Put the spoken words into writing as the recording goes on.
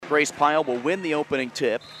Grace Pyle will win the opening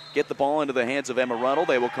tip, get the ball into the hands of Emma Ruddle.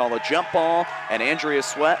 They will call a jump ball, and Andrea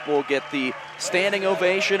Sweat will get the standing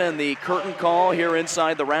ovation and the curtain call here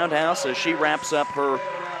inside the roundhouse as she wraps up her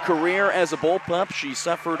career as a Bullpup. She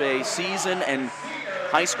suffered a season and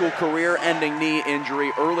high school career-ending knee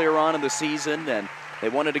injury earlier on in the season, and they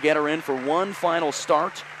wanted to get her in for one final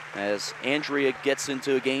start as Andrea gets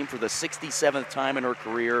into a game for the 67th time in her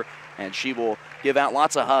career, and she will give out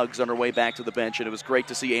lots of hugs on her way back to the bench, and it was great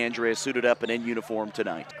to see Andrea suited up and in uniform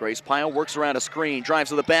tonight. Grace Pyle works around a screen, drives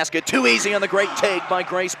to the basket, too easy on the great take by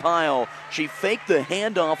Grace Pyle. She faked the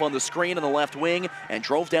handoff on the screen on the left wing and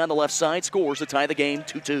drove down the left side, scores to tie the game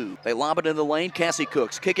 2-2. They lob it into the lane, Cassie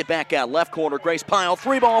Cooks, kick it back out, left corner, Grace Pyle,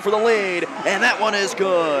 3-ball for the lead, and that one is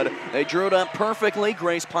good. They drew it up perfectly,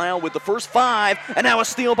 Grace Pyle with the first 5, and now a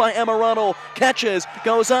steal by Emma Ruddle, catches,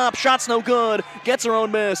 goes up, shot's no good, gets her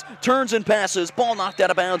own miss, turns and passes, ball knocked out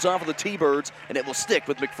of bounds off of the T-Birds, and it will stick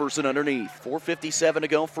with McPherson underneath. 4:57 to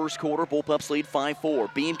go, first quarter. Bullpups lead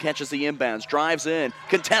 5-4. Beam catches the inbounds, drives in.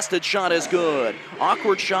 Contested shot is good.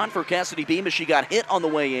 Awkward shot for Cassidy Beam as she got hit on the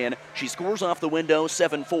way in. She scores off the window,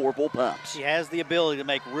 7-4 Bullpups. She has the ability to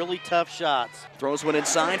make really tough shots. Throws one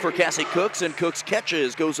inside for Cassie Cooks, and Cooks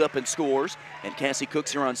catches, goes up and scores. And Cassie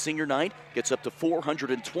Cooks here on senior night gets up to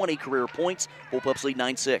 420 career points. Bullpups lead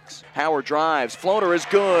 9-6. Howard drives, floater is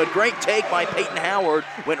good. Great take by Peyton Howard.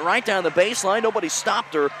 Went right down the baseline, nobody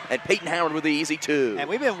stopped her, and Peyton Howard with the easy 2. And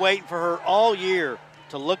we've been waiting for her all year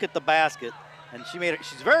to look at the basket, and she made it.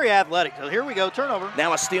 She's very athletic. So here we go, turnover.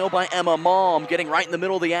 Now a steal by Emma Malm, getting right in the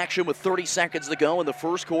middle of the action with 30 seconds to go in the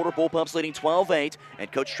first quarter. Bullpups leading 12-8,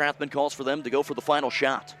 and Coach Strathman calls for them to go for the final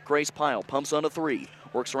shot. Grace Pyle pumps on a 3.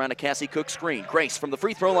 Works around a Cassie Cook screen. Grace from the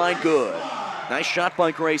free throw line, good. Nice shot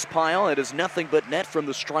by Grace Pyle. It is nothing but net from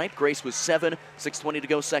the stripe. Grace was 7, 6:20 to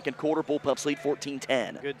go second quarter. Bullpups lead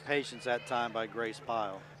 14-10. Good patience that time by Grace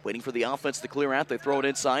Pyle. Waiting for the offense to clear out. They throw it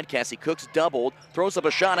inside. Cassie Cooks doubled, throws up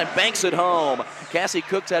a shot and banks it home. Cassie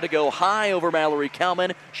Cooks had to go high over Mallory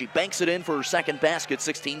Kalman. She banks it in for her second basket,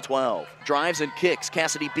 16-12. Drives and kicks.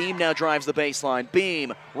 Cassidy Beam now drives the baseline.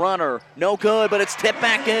 Beam, runner, no good, but it's tipped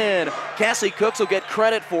back in. Cassie Cooks will get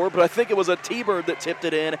credit for it, but I think it was a T-Bird that tipped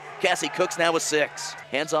it in. Cassie Cooks now with 6.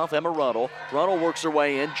 Hands off Emma Ruddle. Ruddle works her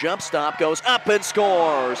way in, jump stop, goes up and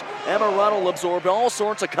scores. Emma Ruddle absorbed all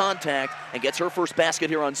sorts of contact and gets her first basket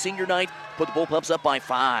here on senior night. Put the Bullpups up by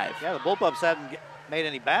 5. Yeah, the Bullpups haven't made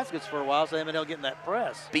any baskets for a while, so they haven't been able to get in that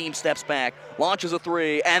press. Beam steps back, launches a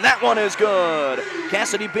 3, and that one is good.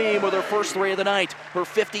 Cassidy Beam with her first 3 of the night, her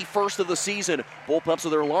 51st of the season. Bullpups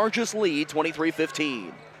with their largest lead,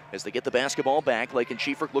 23-15. As they get the basketball back, Lakin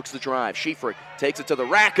Schiefrick looks to drive. Schiefrick takes it to the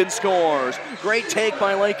rack and scores. Great take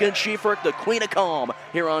by Lakin Schiefrick, the queen of calm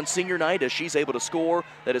here on senior night as she's able to score.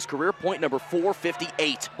 That is career point number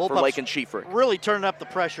 458 for Lakin Schiefrick. Really turning up the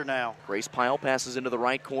pressure now. Grace Pyle passes into the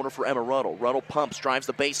right corner for Emma Ruddle. Ruddle pumps, drives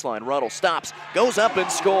the baseline. Ruddle stops, goes up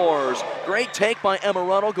and scores. Great take by Emma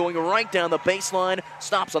Ruddle going right down the baseline.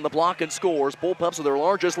 Stops on the block and scores. Bullpups with their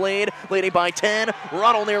largest lead, leading by 10.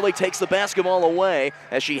 Ruddle nearly takes the basketball away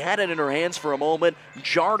as she had it in her hands for a moment,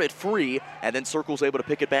 jarred it free, and then Circle's able to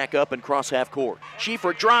pick it back up and cross half court.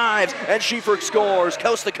 Schiefrick drives, and Schiefrick scores.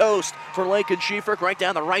 Coast to coast for Lakin Schiefrick right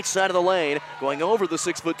down the right side of the lane, going over the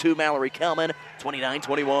 6'2" Mallory Kalman,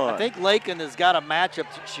 29-21. I think Lakin has got a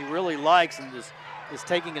matchup that she really likes and is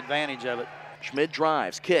taking advantage of it. Schmid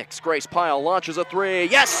drives, kicks, Grace Pyle launches a 3.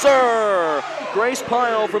 Yes, sir! Grace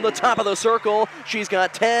Pyle from the top of the circle. She's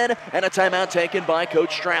got 10, and a timeout taken by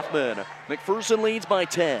Coach Strathman. McPherson leads by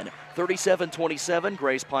 10. 37-27,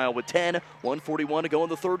 Grace Pyle with 10, 1:41 to go in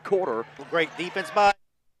the third quarter. Great defense by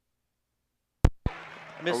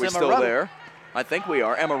Miss Are we Emma still Ruddle. there? I think we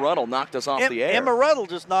are. Emma Ruddle knocked us off the air. Emma Ruddle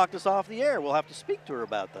just knocked us off the air. We'll have to speak to her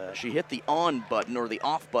about that. She hit the on button, or the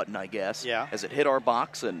off button, I guess, Yeah. as it hit our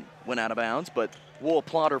box and went out of bounds, but we'll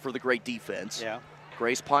applaud her for the great defense. Yeah.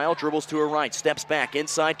 Grace Pyle dribbles to her right, steps back,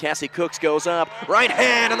 inside, Cassie Cooks goes up, right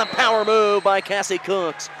hand, and the power move by Cassie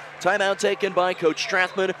Cooks. Timeout taken by Coach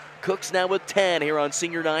Strathman. Cooks now with 10 here on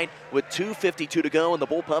senior night with 2:52 to go, and the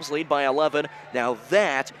Bullpups lead by 11. Now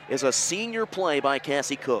that is a senior play by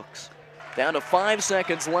Cassie Cooks. Down to 5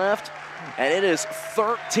 seconds left, and it is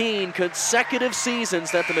 13 consecutive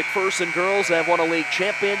seasons that the McPherson girls have won a league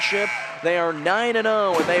championship. They are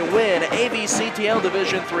 9-0, and they win AVCTL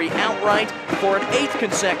Division III outright for an 8th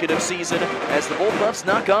consecutive season as the Bullpups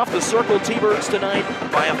knock off the Circle T-Birds tonight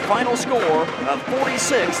by a final score of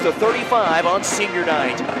 46-35 on senior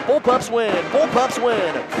night. Bullpups win. Bullpups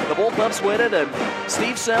win. The Bullpups win it, and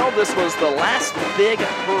Steve Sell, this was the last big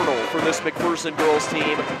hurdle for this McPherson girls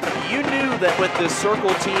team. You knew that with this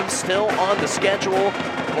Circle team still on the schedule,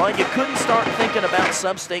 Well, you couldn't start thinking about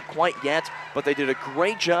Sub-State quite yet, but they did a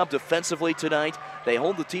great job defensively tonight. They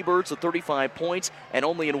hold the T-Birds to 35 points, and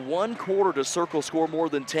only in one quarter does Circle score more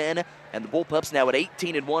than 10. And the Bullpups now at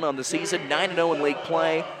 18-1 on the season, 9-0 in league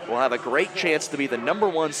play, will have a great chance to be the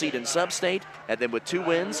 #1 seed in Sub-State, and then with 2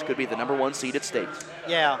 wins, could be the #1 seed at state.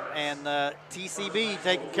 Yeah, and TCB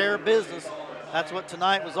taking care of business. That's what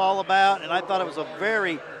tonight was all about, and I thought it was a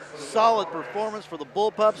very solid performance for the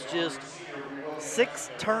Bullpups. Just 6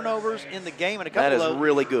 turnovers in the game, and a couple that is of those,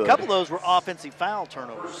 really good. A couple of those were offensive foul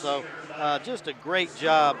turnovers. So just a great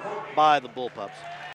job by the Bullpups.